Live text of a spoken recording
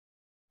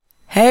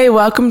Hey,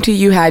 welcome to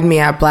You Had Me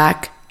at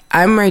Black.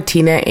 I'm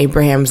Martina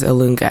Abrahams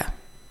Alunga.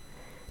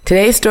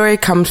 Today's story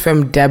comes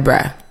from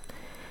Deborah,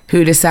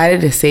 who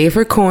decided to save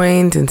her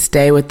coins and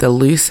stay with the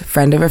loose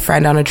friend of a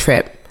friend on a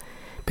trip,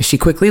 but she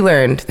quickly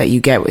learned that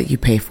you get what you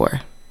pay for.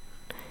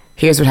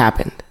 Here's what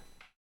happened.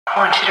 I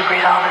want you to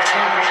breathe all this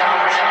in.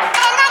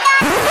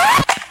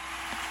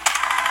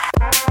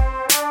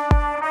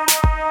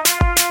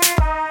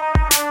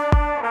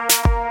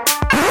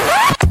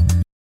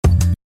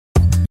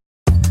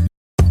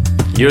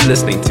 You're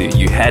listening to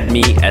You Had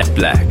Me at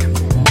Black.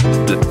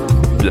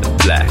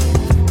 Black.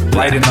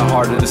 Right in the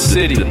heart of the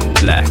city.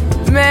 Black.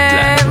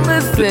 Man, black.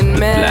 Listen,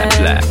 man.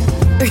 Black.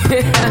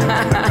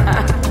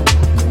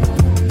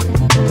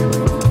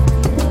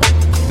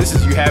 This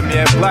is You Had Me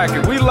at Black,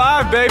 and we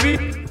live,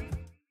 baby.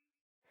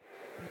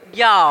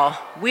 Y'all,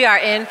 we are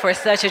in for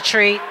such a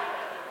treat.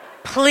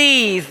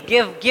 Please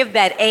give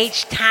that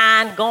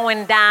H-time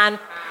going down.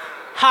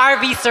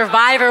 Harvey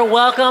survivor,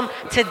 welcome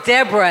to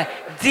Deborah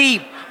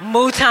Deep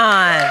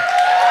Mouton.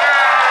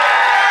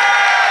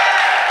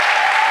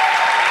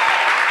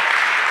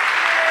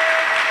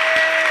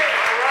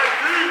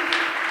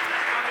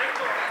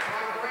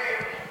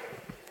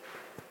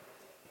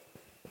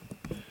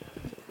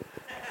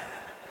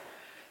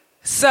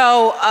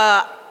 So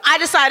I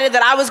decided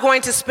that I was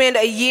going to spend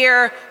a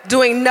year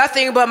doing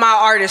nothing but my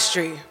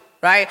artistry,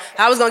 right?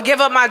 I was going to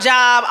give up my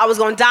job. I was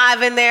going to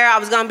dive in there. I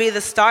was going to be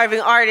the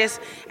starving artist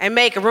and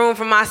make room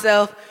for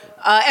myself.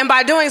 And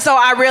by doing so,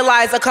 I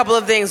realized a couple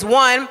of things.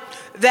 One,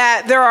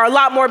 that there are a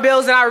lot more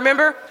bills than I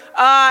remember.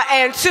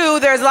 And two,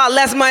 there's a lot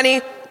less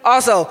money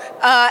also.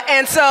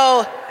 And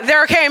so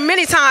there came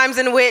many times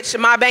in which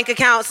my bank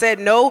account said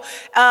no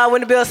when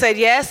the bill said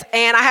yes.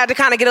 And I had to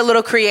kind of get a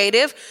little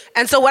creative.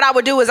 And so what I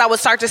would do is I would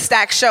start to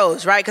stack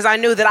shows, right? Because I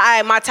knew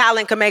that my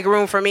talent could make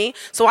room for me.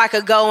 So I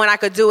could go and I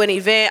could do an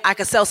event. I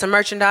could sell some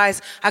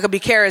merchandise. I could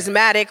be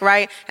charismatic,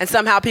 right? And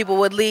somehow people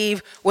would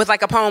leave with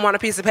like a poem on a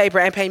piece of paper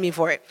and pay me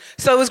for it.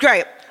 So it was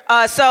great.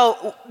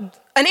 So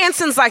an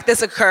instance like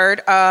this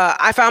occurred.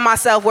 I found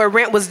myself where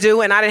rent was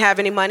due and I didn't have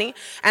any money.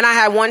 And I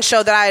had one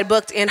show that I had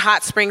booked in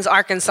Hot Springs,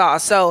 Arkansas.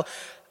 So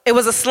it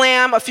was a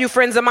slam. A few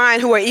friends of mine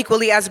who were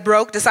equally as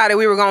broke decided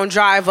we were going to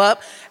drive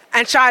up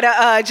and try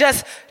to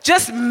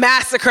just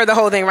massacre the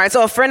whole thing, right?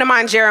 So a friend of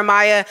mine,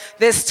 Jeremiah,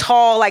 this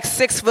tall, like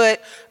 6 foot,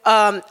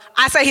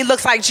 I say he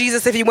looks like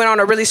Jesus if he went on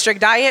a really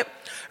strict diet,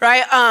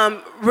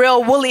 right?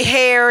 Real woolly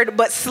haired,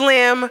 but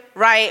slim,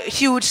 right?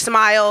 Huge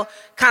smile,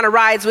 kind of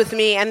rides with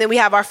me. And then we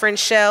have our friend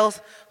Shells,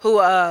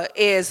 who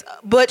is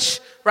butch,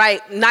 right?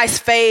 Nice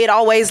fade,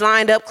 always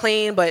lined up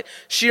clean, but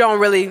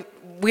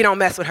we don't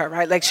mess with her,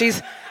 right? Like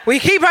we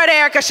keep her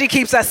there because she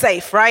keeps us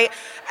safe, right?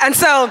 And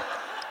so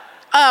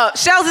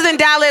Shells is in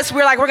Dallas.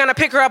 We're going to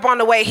pick her up on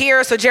the way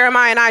here. So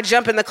Jeremiah and I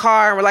jump in the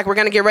car and we're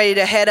going to get ready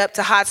to head up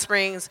to Hot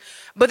Springs.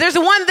 But there's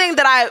the one thing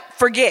that I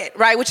forget,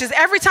 right? Which is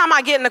every time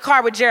I get in the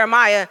car with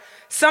Jeremiah,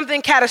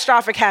 something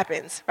catastrophic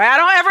happens, right? I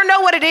don't ever know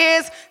what it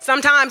is.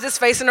 Sometimes it's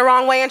facing the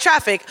wrong way in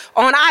traffic,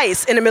 on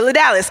ice, in the middle of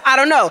Dallas. I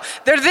don't know.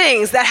 There are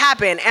things that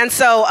happen. And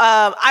so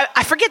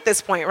I forget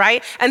this point,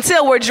 right?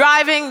 Until we're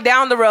driving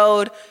down the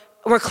road.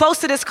 We're close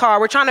to this car.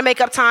 We're trying to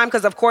make up time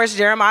because, of course,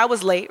 Jeremiah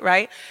was late,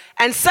 right?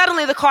 And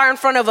suddenly the car in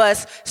front of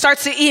us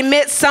starts to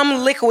emit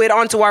some liquid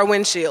onto our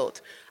windshield.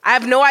 I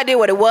have no idea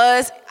what it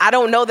was. I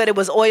don't know that it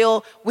was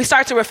oil. We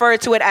start to refer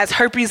to it as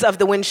herpes of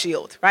the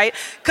windshield, right?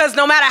 Because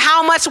no matter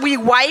how much we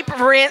wipe,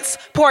 rinse,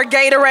 pour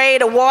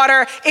Gatorade,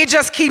 water, it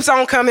just keeps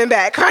on coming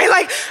back, right?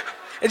 Like,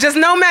 it's just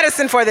no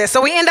medicine for this.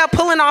 So we end up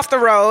pulling off the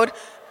road,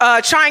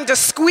 trying to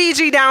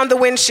squeegee down the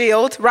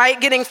windshield, right?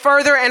 Getting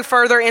further and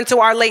further into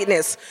our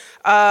lateness.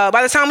 By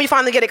the time we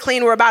finally get it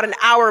clean, we're about an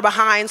hour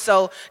behind.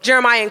 So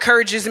Jeremiah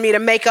encourages me to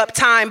make up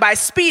time by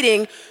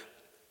speeding,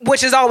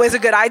 which is always a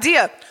good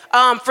idea.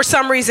 For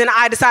some reason,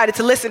 I decided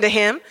to listen to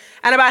him.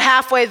 And about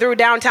halfway through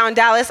downtown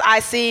Dallas,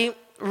 I see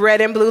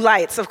red and blue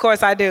lights. Of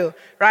course I do,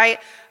 right?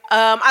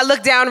 I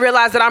look down and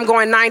realize that I'm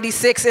going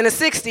 96 in a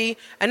 60,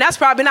 and that's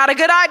probably not a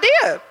good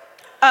idea.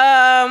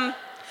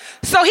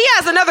 So he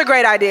has another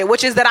great idea,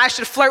 which is that I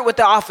should flirt with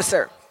the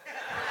officer.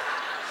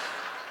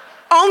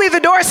 Only the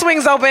door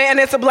swings open and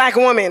it's a black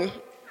woman,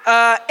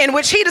 in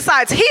which he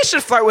decides he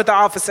should flirt with the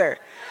officer.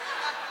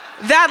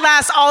 That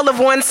lasts all of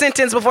one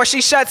sentence before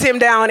she shuts him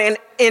down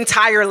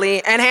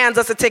entirely and hands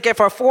us a ticket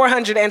for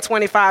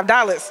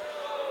 $425.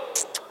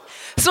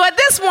 So at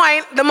this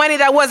point, the money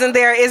that wasn't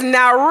there is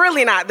now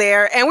really not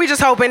there, and we're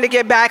just hoping to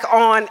get back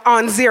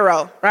on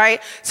zero,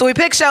 right? So we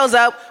pick shows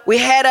up, we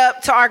head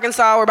up to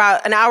Arkansas. We're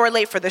about an hour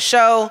late for the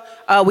show.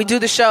 We do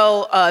the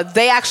show.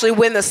 They actually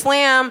win the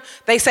slam.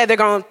 They say they're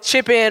going to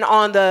chip in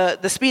on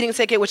the speeding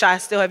ticket, which I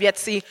still have yet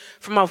to see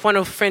from my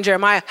wonderful friend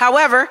Jeremiah.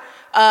 However,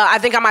 I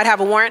think I might have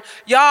a warrant.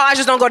 Y'all, I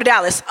just don't go to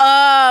Dallas.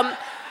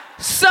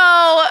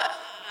 So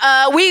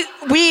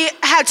we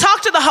had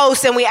talked to the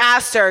host and we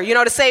asked her,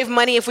 to save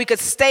money if we could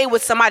stay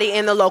with somebody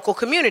in the local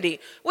community,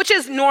 which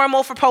is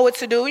normal for poets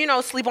to do,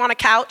 sleep on a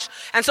couch.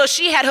 And so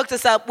she had hooked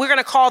us up. We're going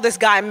to call this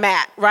guy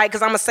Matt, right?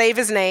 Because I'm going to save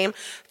his name.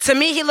 To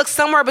me, he looks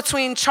somewhere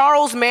between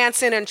Charles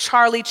Manson and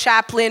Charlie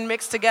Chaplin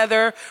mixed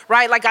together,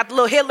 right? Like got the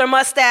little Hitler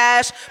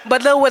mustache,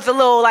 but with a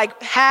little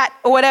like hat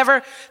or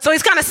whatever. So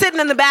he's kind of sitting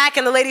in the back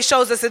and the lady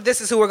shows us that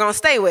this is who we're going to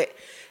stay with.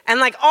 And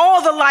like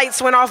all the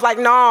lights went off like,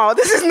 no,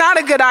 this is not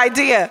a good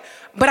idea.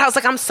 But I was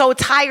like, I'm so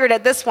tired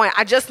at this point.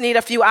 I just need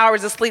a few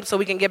hours of sleep so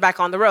we can get back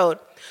on the road.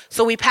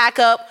 So we pack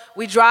up,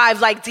 we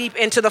drive like deep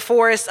into the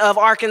forest of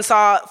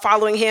Arkansas,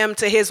 following him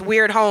to his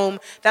weird home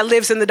that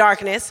lives in the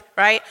darkness,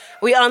 right?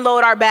 We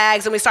unload our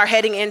bags and we start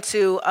heading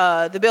into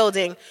the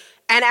building.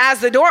 And as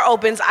the door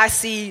opens, I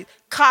see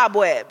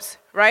cobwebs,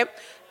 right?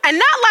 And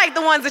not like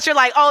the ones that you're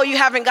like, oh, you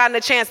haven't gotten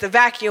a chance to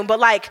vacuum, but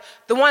like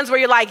the ones where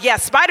you're like, yeah,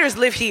 spiders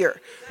live here,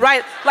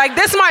 right? Like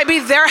this might be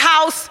their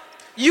house.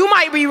 You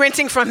might be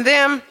renting from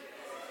them.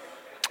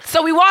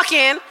 So we walk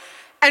in,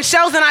 and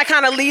Shells and I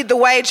kind of lead the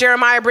way,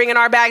 Jeremiah bringing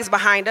our bags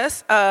behind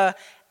us.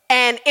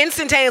 And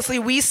instantaneously,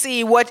 we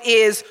see what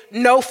is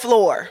no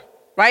floor,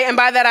 right? And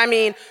by that, I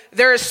mean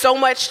there is so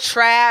much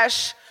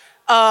trash,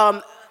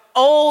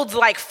 old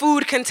like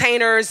food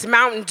containers,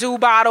 Mountain Dew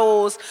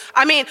bottles.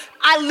 I mean,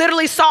 I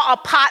literally saw a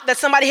pot that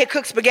somebody had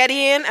cooked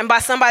spaghetti in, and by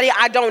somebody,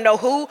 I don't know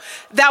who,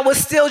 that was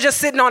still just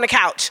sitting on the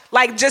couch,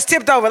 like just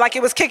tipped over, like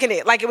it was kicking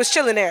it, like it was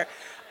chilling there.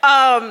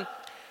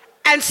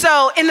 And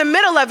so in the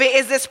middle of it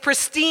is this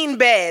pristine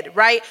bed,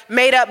 right?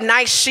 Made up,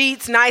 nice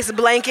sheets, nice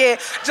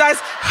blanket,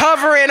 just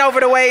hovering over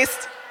the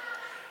waist.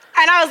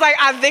 And I was like,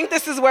 I think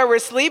this is where we're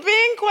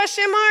sleeping, ?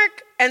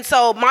 And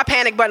so my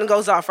panic button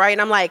goes off, right?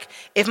 And I'm like,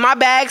 if my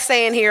bag's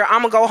staying here,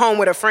 I'm gonna go home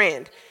with a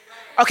friend.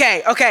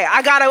 Okay,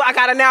 I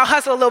gotta now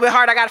hustle a little bit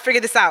hard. I gotta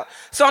figure this out.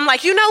 So I'm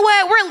like, you know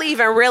what? We're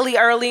leaving really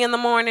early in the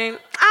morning.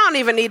 I don't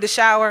even need the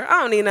shower.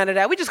 I don't need none of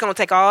that. We're just gonna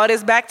take all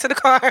this back to the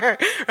car,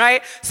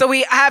 right? So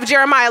I have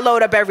Jeremiah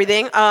load up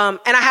everything. And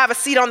I have a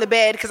seat on the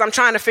bed because I'm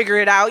trying to figure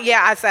it out.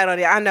 Yeah, I sat on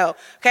it, I know.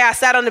 Okay, I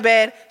sat on the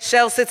bed.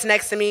 Shell sits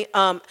next to me.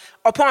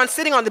 Upon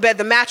sitting on the bed,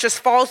 the mattress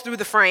falls through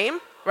the frame,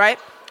 right?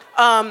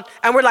 And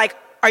we're like,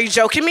 are you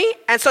joking me?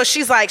 And so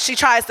she's like, she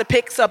tries to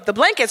pick up the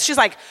blankets. She's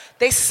like,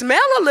 they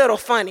smell a little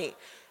funny.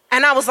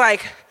 And I was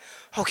like,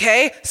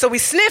 okay. So we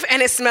sniff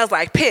and it smells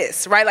like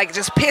piss, right? Like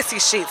just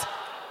pissy sheets.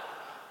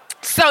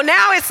 So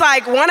now it's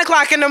like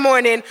 1:00 in the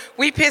morning,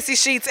 we pissy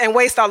sheets and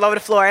waste all over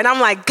the floor. And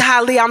I'm like,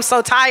 golly, I'm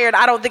so tired.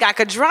 I don't think I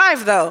could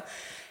drive though.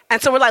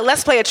 And so we're like,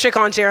 let's play a trick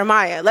on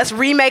Jeremiah. Let's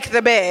remake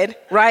the bed,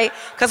 right?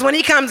 Because when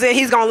he comes in,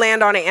 he's going to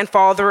land on it and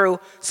fall through.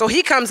 So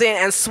he comes in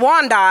and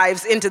swan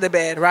dives into the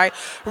bed, right?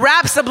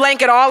 Wraps the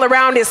blanket all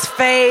around his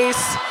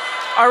face,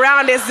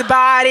 around his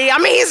body. I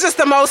mean, he's just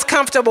the most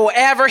comfortable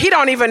ever. He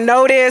don't even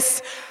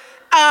notice.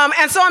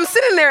 And so I'm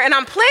sitting there and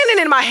I'm planning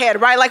in my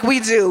head, right, like we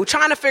do,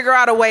 trying to figure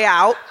out a way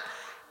out.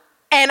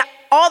 And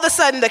all of a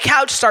sudden, the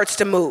couch starts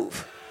to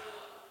move.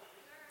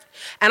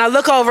 And I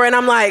look over and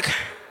I'm like,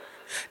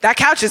 that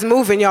couch is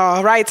moving,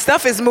 y'all, right?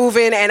 Stuff is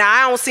moving, and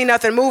I don't see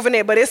nothing moving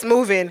it, but it's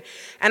moving.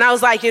 And I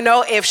was like,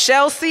 if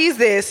Shell sees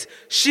this,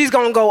 she's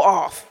going to go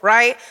off,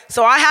 right?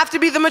 So I have to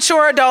be the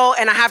mature adult,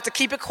 and I have to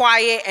keep it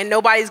quiet, and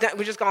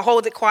we're just going to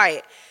hold it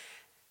quiet.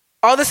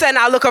 All of a sudden,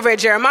 I look over at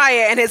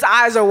Jeremiah, and his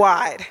eyes are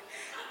wide.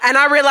 And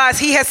I realize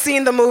he has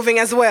seen the moving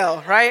as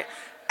well, right?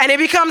 And it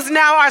becomes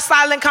now our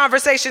silent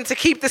conversation to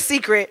keep the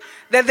secret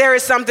that there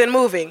is something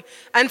moving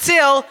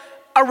until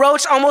a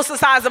roach almost the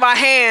size of our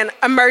hand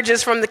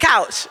emerges from the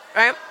couch,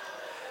 right?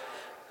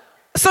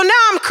 So now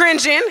I'm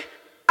cringing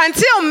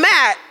until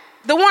Matt,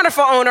 the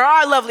wonderful owner,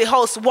 our lovely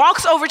host,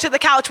 walks over to the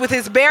couch with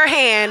his bare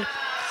hand,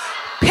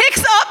 picks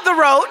up the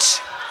roach,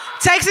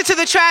 takes it to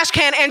the trash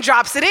can, and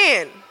drops it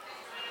in.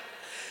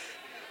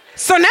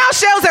 So now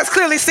Shells has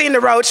clearly seen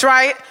the roach,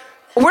 right?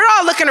 We're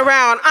all looking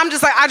around. I'm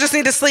just like, I just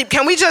need to sleep.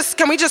 Can we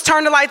just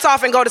turn the lights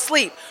off and go to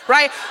sleep,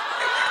 right?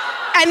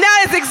 And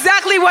that is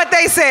exactly what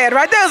they said,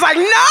 right? They was like,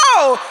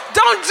 no,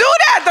 don't do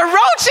that, the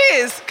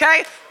roaches,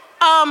 okay?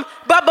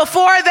 But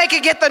before they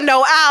could get the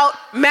no out,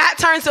 Matt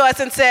turns to us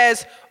and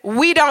says,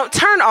 we don't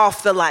turn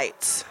off the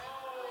lights.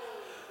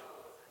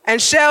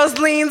 And Shells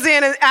leans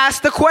in and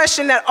asks the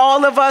question that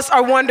all of us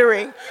are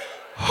wondering.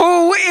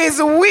 Who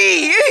is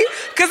we?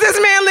 Because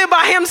this man lived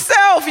by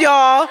himself,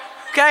 y'all.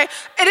 Okay?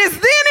 It is then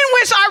in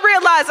which I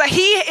realize that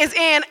he is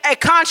in a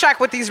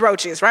contract with these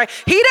roaches, right?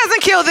 He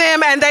doesn't kill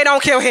them and they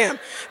don't kill him.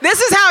 This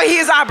is how he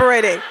is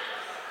operating.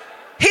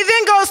 He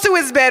then goes to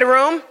his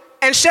bedroom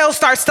and Shell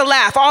starts to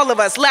laugh. All of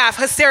us laugh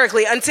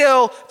hysterically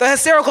until the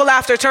hysterical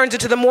laughter turns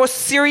into the most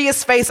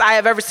serious face I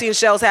have ever seen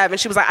Shells have. And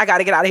she was like, I got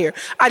to get out of here.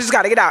 I just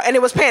got to get out. And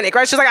it was panic,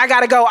 right? She's like, I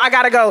got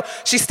to go.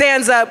 She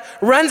stands up,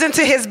 runs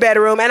into his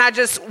bedroom, and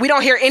we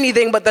don't hear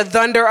anything but the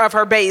thunder of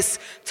her bass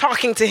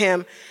talking to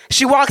him.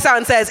 She walks out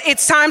and says,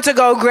 it's time to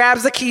go,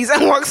 grabs the keys,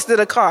 and walks to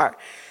the car.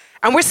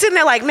 And we're sitting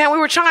there like, man, we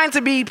were trying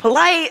to be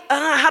polite.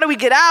 How do we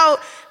get out?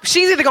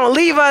 She's either going to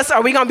leave us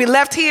or we going to be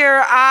left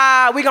here.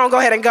 We're going to go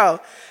ahead and go.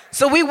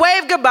 So we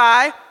wave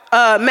goodbye.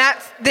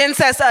 Matt then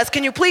says to us,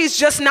 can you please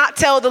just not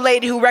tell the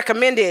lady who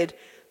recommended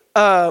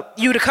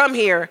you to come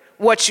here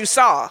what you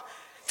saw?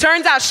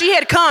 Turns out she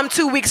had come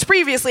 2 weeks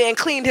previously and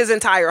cleaned his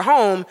entire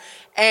home,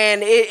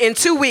 and it, in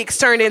 2 weeks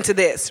turned into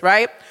this,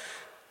 right?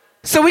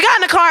 So we got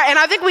in the car, and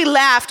I think we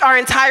laughed our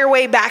entire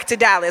way back to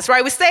Dallas,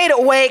 right? We stayed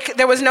awake.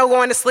 There was no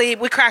going to sleep.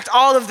 We cracked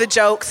all of the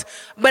jokes.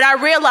 But I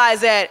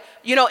realized that,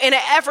 in an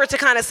effort to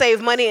kind of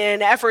save money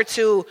and an effort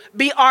to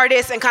be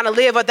artists and kind of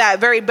live at that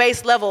very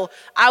base level,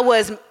 I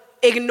was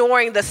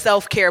ignoring the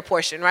self-care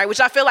portion, right? Which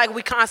I feel like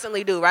we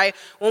constantly do, right?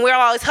 When we're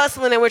always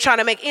hustling and we're trying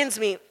to make ends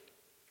meet,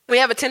 we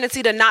have a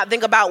tendency to not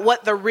think about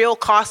what the real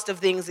cost of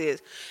things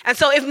is. And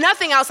so if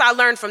nothing else I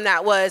learned from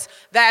that was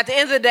that at the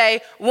end of the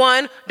day,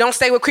 1, don't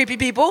stay with creepy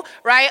people,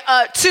 right?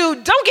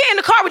 2, don't get in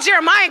the car with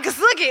Jeremiah because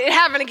look, it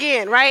happened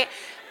again, right?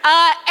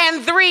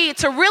 And 3,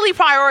 to really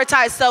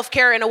prioritize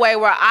self-care in a way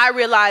where I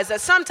realize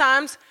that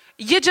sometimes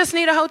you just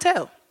need a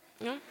hotel.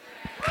 You know?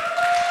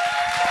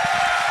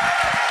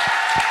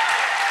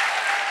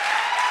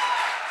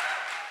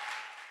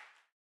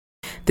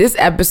 This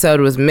episode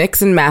was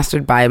mixed and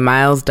mastered by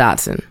Miles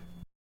Dotson.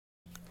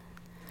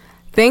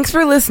 Thanks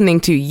for listening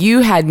to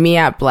You Had Me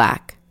at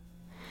Black.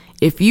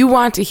 If you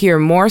want to hear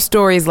more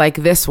stories like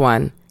this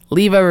one,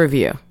 leave a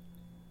review.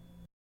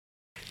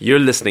 You're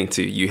listening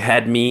to You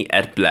Had Me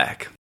at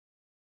Black.